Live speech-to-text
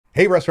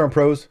Hey, restaurant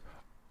pros,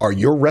 are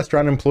your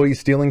restaurant employees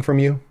stealing from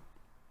you?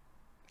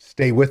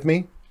 Stay with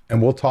me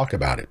and we'll talk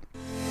about it.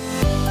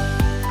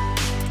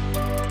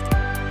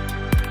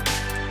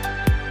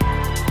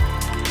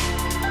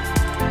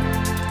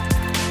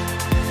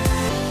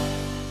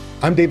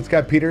 I'm David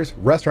Scott Peters,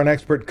 restaurant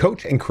expert,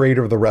 coach, and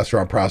creator of the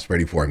Restaurant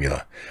Prosperity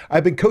Formula.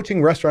 I've been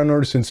coaching restaurant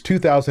owners since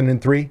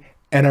 2003,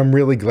 and I'm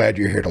really glad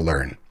you're here to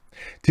learn.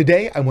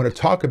 Today, I want to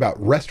talk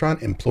about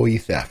restaurant employee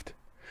theft.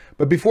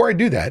 But before I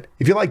do that,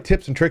 if you like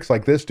tips and tricks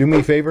like this, do me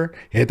a favor,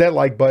 hit that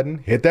like button,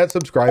 hit that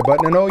subscribe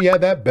button, and oh yeah,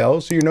 that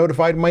bell so you're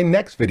notified when my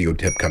next video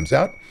tip comes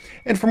out.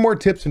 And for more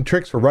tips and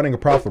tricks for running a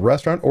profitable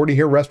restaurant or to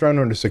hear restaurant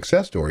owner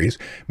success stories,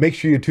 make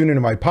sure you tune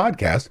into my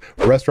podcast,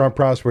 Restaurant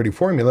Prosperity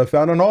Formula,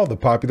 found on all the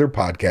popular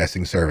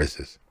podcasting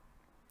services.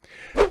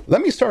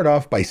 Let me start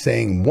off by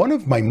saying one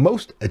of my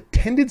most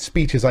attended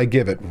speeches I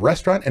give at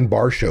restaurant and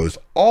bar shows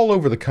all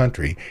over the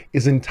country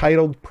is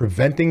entitled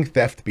Preventing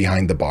Theft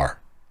Behind the Bar.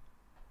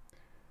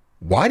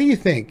 Why do you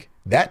think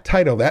that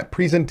title, that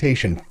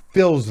presentation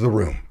fills the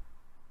room?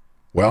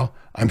 Well,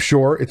 I'm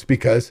sure it's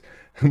because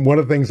one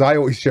of the things I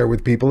always share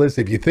with people is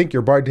if you think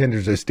your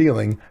bartenders are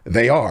stealing,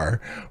 they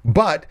are.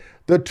 But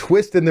the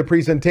twist in the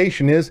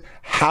presentation is,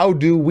 how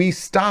do we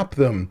stop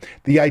them?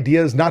 The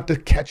idea is not to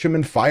catch them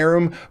and fire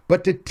them,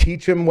 but to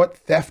teach them what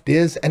theft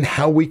is and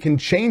how we can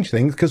change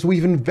things, because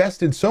we've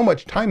invested so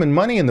much time and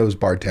money in those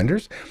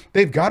bartenders.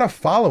 They've got a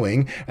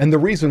following, and the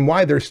reason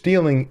why they're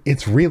stealing,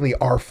 it's really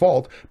our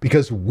fault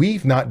because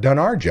we've not done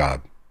our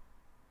job.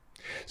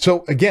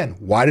 So again,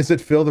 why does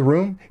it fill the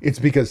room? It's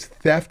because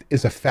theft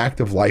is a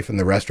fact of life in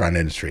the restaurant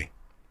industry.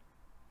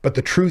 But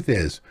the truth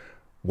is,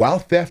 while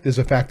theft is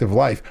a fact of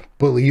life,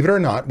 believe it or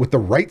not, with the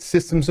right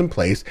systems in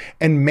place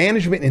and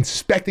management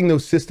inspecting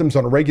those systems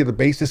on a regular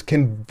basis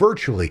can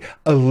virtually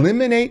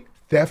eliminate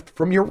theft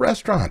from your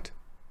restaurant.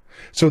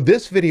 So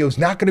this video is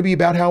not going to be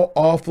about how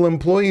awful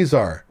employees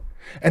are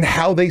and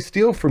how they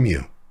steal from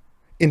you.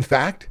 In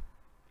fact,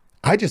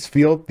 I just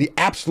feel the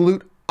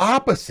absolute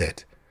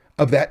opposite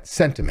of that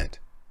sentiment.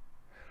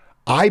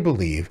 I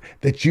believe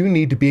that you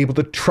need to be able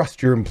to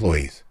trust your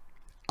employees.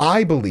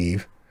 I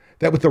believe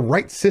that with the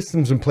right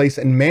systems in place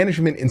and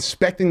management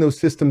inspecting those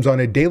systems on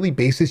a daily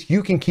basis,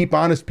 you can keep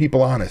honest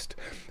people honest.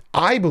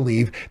 I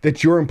believe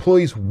that your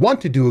employees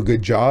want to do a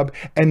good job,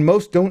 and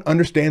most don't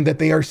understand that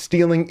they are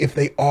stealing if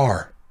they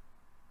are.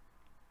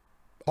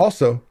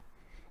 Also,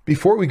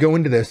 before we go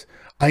into this,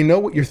 I know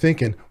what you're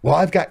thinking. Well,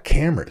 I've got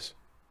cameras.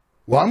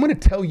 Well, I'm going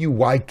to tell you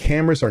why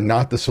cameras are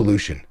not the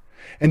solution.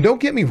 And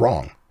don't get me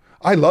wrong,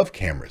 I love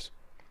cameras.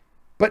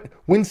 But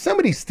when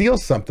somebody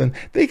steals something,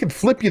 they could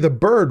flip you the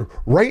bird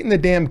right in the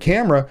damn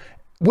camera.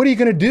 What are you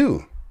going to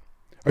do?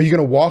 Are you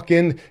going to walk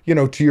in,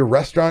 to your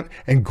restaurant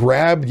and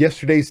grab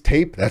yesterday's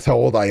tape? That's how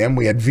old I am.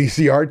 We had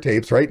VCR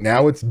tapes, right?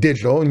 Now it's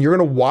digital, and you're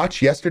going to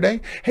watch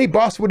yesterday. Hey,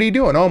 boss, what are you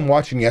doing? Oh, I'm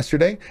watching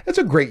yesterday. That's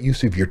a great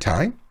use of your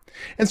time.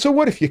 And so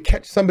what if you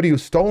catch somebody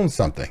who's stolen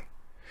something?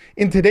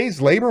 In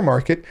today's labor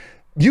market,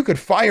 you could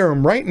fire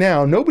them right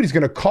now. Nobody's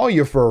going to call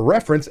you for a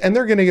reference, and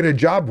they're going to get a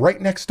job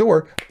right next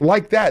door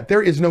like that.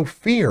 There is no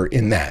fear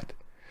in that.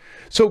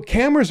 So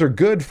cameras are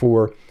good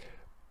for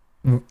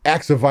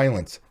acts of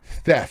violence,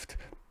 theft,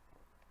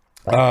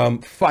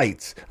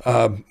 fights.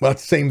 Well,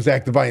 it's the same as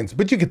act of violence,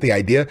 but you get the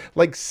idea.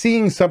 Like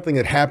seeing something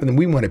that happened and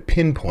we want to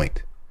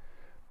pinpoint.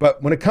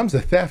 But when it comes to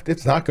theft,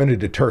 it's not going to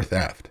deter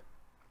theft.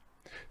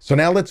 So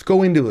now let's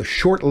go into a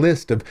short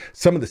list of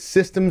some of the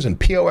systems and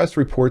POS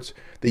reports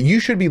that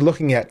you should be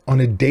looking at on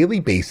a daily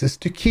basis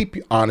to keep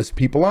honest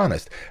people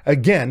honest.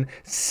 Again,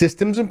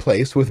 systems in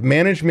place with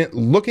management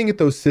looking at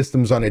those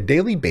systems on a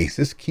daily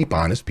basis, keep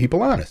honest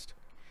people honest.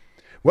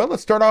 Well,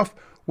 let's start off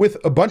with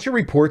a bunch of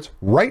reports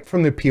right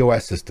from the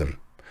POS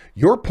system.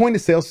 Your point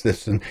of sale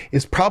system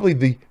is probably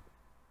the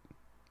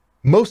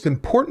most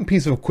important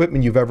piece of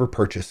equipment you've ever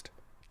purchased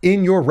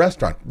in your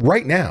restaurant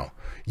right now.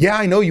 Yeah,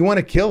 I know you want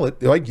to kill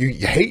it. Like you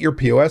hate your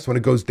POS when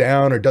it goes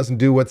down or doesn't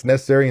do what's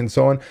necessary and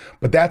so on.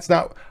 But that's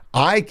not,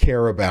 I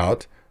care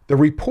about the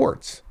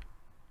reports.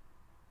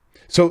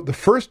 So the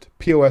first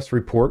POS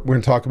report we're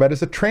going to talk about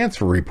is a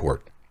transfer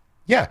report.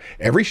 Yeah,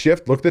 every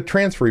shift, look at the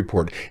transfer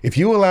report. If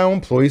you allow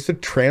employees to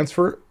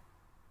transfer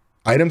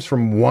items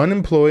from one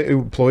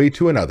employee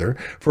to another,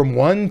 from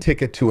one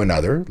ticket to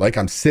another, like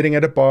I'm sitting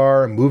at a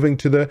bar, I'm moving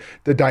to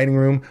the dining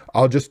room,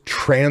 I'll just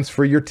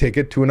transfer your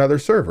ticket to another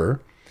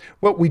server.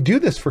 Well, we do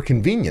this for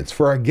convenience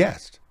for our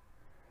guests.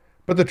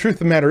 But the truth of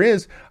the matter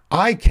is,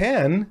 I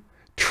can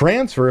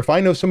transfer, if I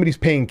know somebody's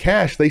paying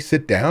cash, they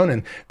sit down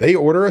and they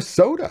order a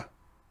soda.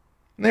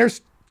 And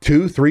there's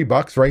 $2,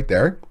 $3 right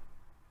there.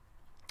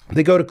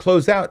 They go to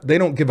close out, they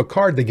don't give a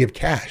card, they give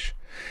cash.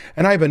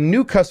 And I have a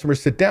new customer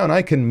sit down,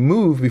 I can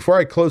move, before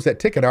I close that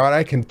ticket out,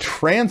 I can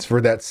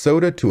transfer that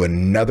soda to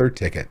another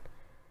ticket.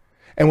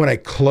 And when I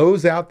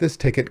close out this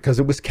ticket, because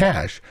it was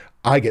cash,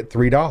 I get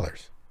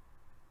 $3.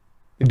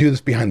 You do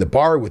this behind the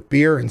bar with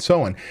beer and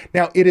so on.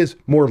 Now, it is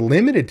more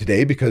limited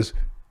today because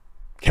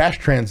cash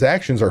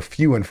transactions are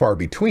few and far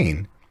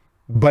between,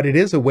 but it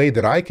is a way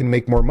that I can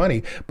make more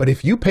money. But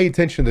if you pay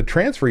attention to the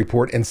transfer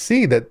report and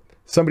see that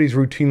somebody's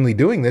routinely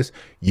doing this,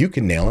 you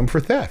can nail them for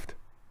theft.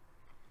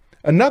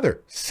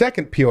 Another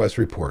second POS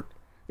report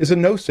is a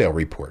no sale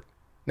report.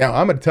 Now,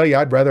 I'm going to tell you,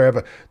 I'd rather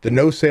have the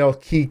no sale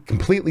key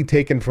completely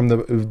taken from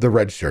the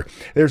register.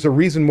 There's a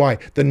reason why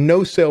the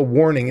no sale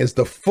warning is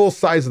the full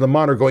size of the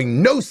monitor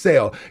going no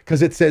sale,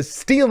 because it says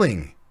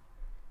stealing.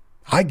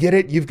 I get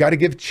it. You've got to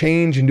give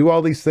change and do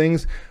all these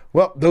things.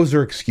 Well, those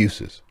are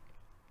excuses.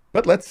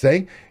 But let's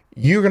say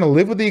you're going to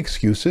live with the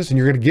excuses and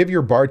you're going to give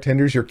your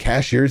bartenders, your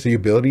cashiers, the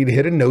ability to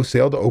hit a no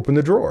sale to open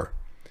the drawer.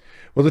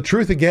 Well, the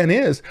truth again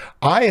is,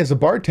 I as a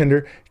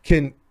bartender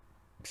can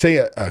say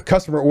a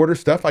customer order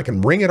stuff, I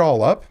can ring it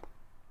all up.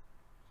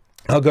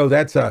 I'll go,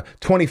 that's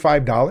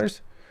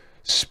 $25.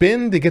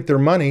 Spin to get their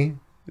money.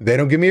 They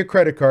don't give me a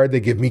credit card, they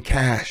give me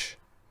cash.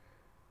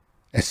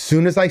 As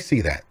soon as I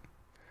see that,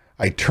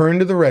 I turn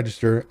to the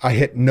register, I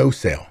hit no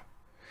sale.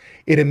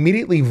 It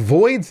immediately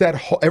voids that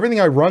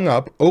everything I rung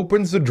up,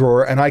 opens the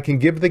drawer, and I can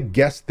give the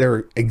guest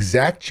their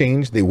exact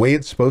change the way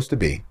it's supposed to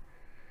be.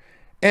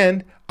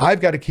 And I've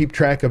got to keep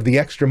track of the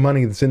extra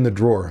money that's in the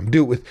drawer. I'm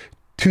do it with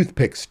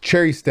toothpicks,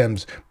 cherry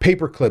stems,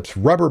 paper clips,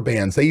 rubber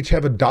bands. They each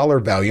have a dollar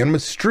value. And I'm going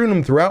to strew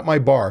them throughout my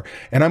bar.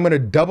 And I'm going to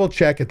double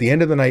check at the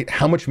end of the night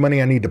how much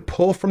money I need to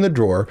pull from the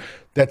drawer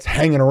that's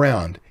hanging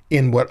around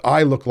in what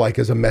I look like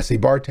as a messy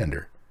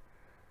bartender.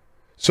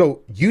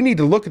 So you need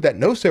to look at that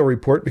no sale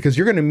report, because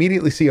you're going to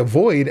immediately see a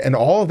void and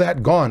all of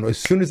that gone. As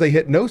soon as they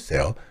hit no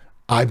sale,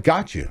 I've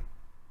got you.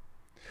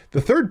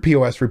 The third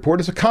POS report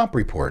is a comp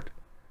report.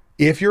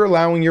 If you're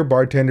allowing your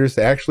bartenders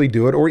to actually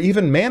do it, or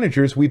even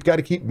managers, we've got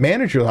to keep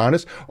managers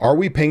honest. Are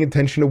we paying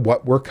attention to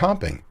what we're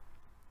comping?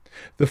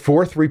 The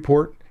fourth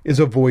report is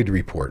a void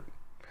report.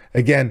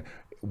 Again,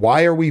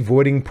 why are we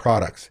voiding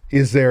products?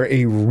 Is there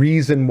a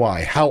reason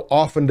why? How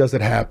often does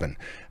it happen?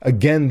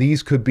 Again,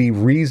 these could be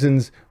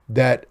reasons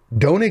that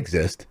don't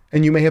exist,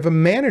 and you may have a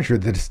manager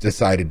that's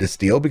decided to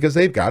steal because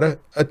they've got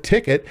a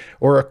ticket,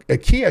 or a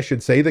key, I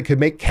should say, that could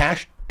make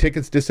cash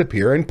tickets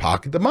disappear and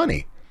pocket the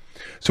money.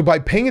 So by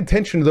paying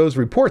attention to those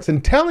reports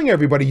and telling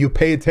everybody you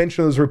pay attention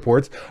to those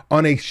reports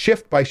on a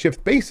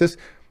shift-by-shift basis,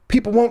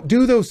 people won't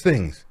do those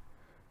things.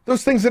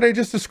 Those things that I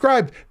just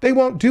described, they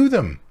won't do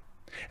them.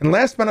 And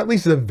last but not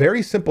least is a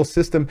very simple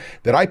system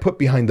that I put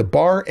behind the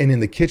bar and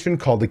in the kitchen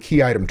called the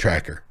Key Item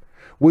Tracker.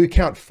 We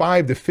count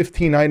 5 to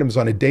 15 items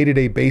on a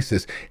day-to-day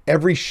basis,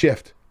 every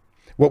shift.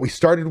 What we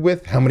started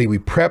with, how many we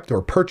prepped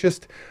or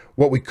purchased,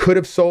 what we could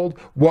have sold,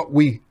 what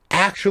we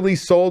actually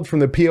sold from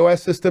the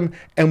POS system,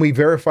 and we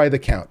verify the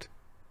count.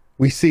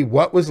 We see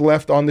what was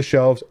left on the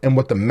shelves and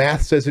what the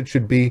math says it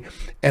should be,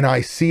 and I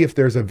see if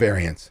there's a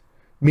variance,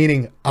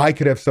 meaning I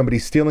could have somebody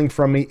stealing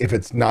from me if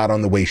it's not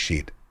on the waste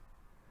sheet.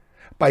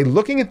 By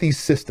looking at these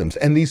systems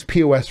and these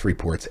POS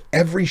reports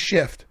every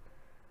shift,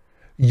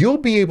 you'll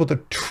be able to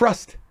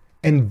trust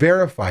and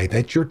verify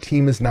that your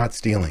team is not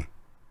stealing.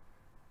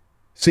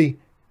 See,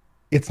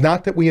 it's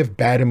not that we have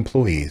bad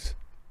employees.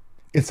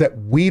 It's that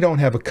we don't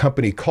have a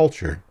company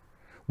culture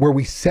where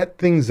we set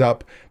things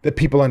up that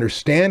people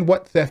understand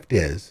what theft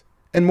is,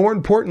 and more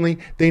importantly,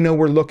 they know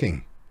we're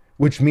looking,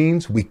 which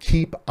means we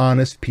keep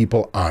honest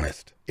people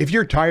honest. If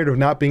you're tired of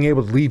not being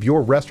able to leave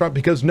your restaurant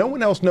because no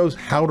one else knows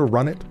how to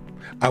run it,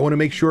 I want to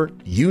make sure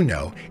you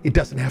know it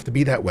doesn't have to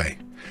be that way.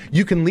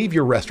 You can leave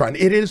your restaurant.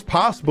 It is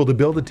possible to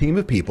build a team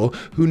of people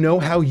who know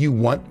how you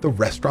want the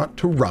restaurant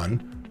to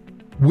run,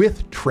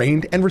 with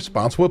trained and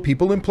responsible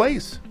people in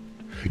place.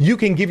 You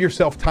can give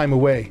yourself time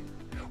away.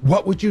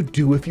 What would you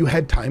do if you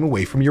had time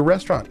away from your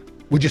restaurant?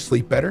 Would you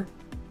sleep better?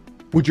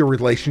 Would your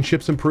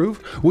relationships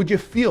improve? Would you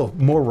feel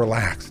more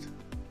relaxed?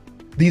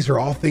 These are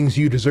all things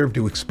you deserve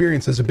to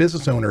experience as a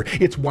business owner.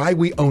 It's why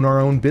we own our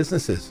own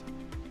businesses.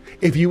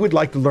 If you would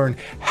like to learn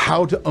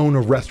how to own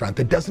a restaurant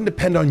that doesn't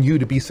depend on you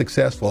to be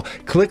successful,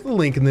 click the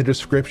link in the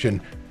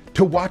description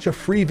to watch a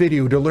free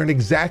video to learn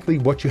exactly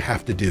what you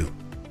have to do.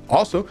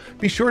 Also,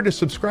 be sure to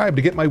subscribe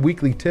to get my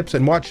weekly tips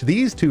and watch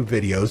these 2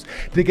 videos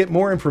to get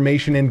more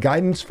information and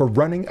guidance for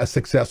running a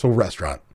successful restaurant.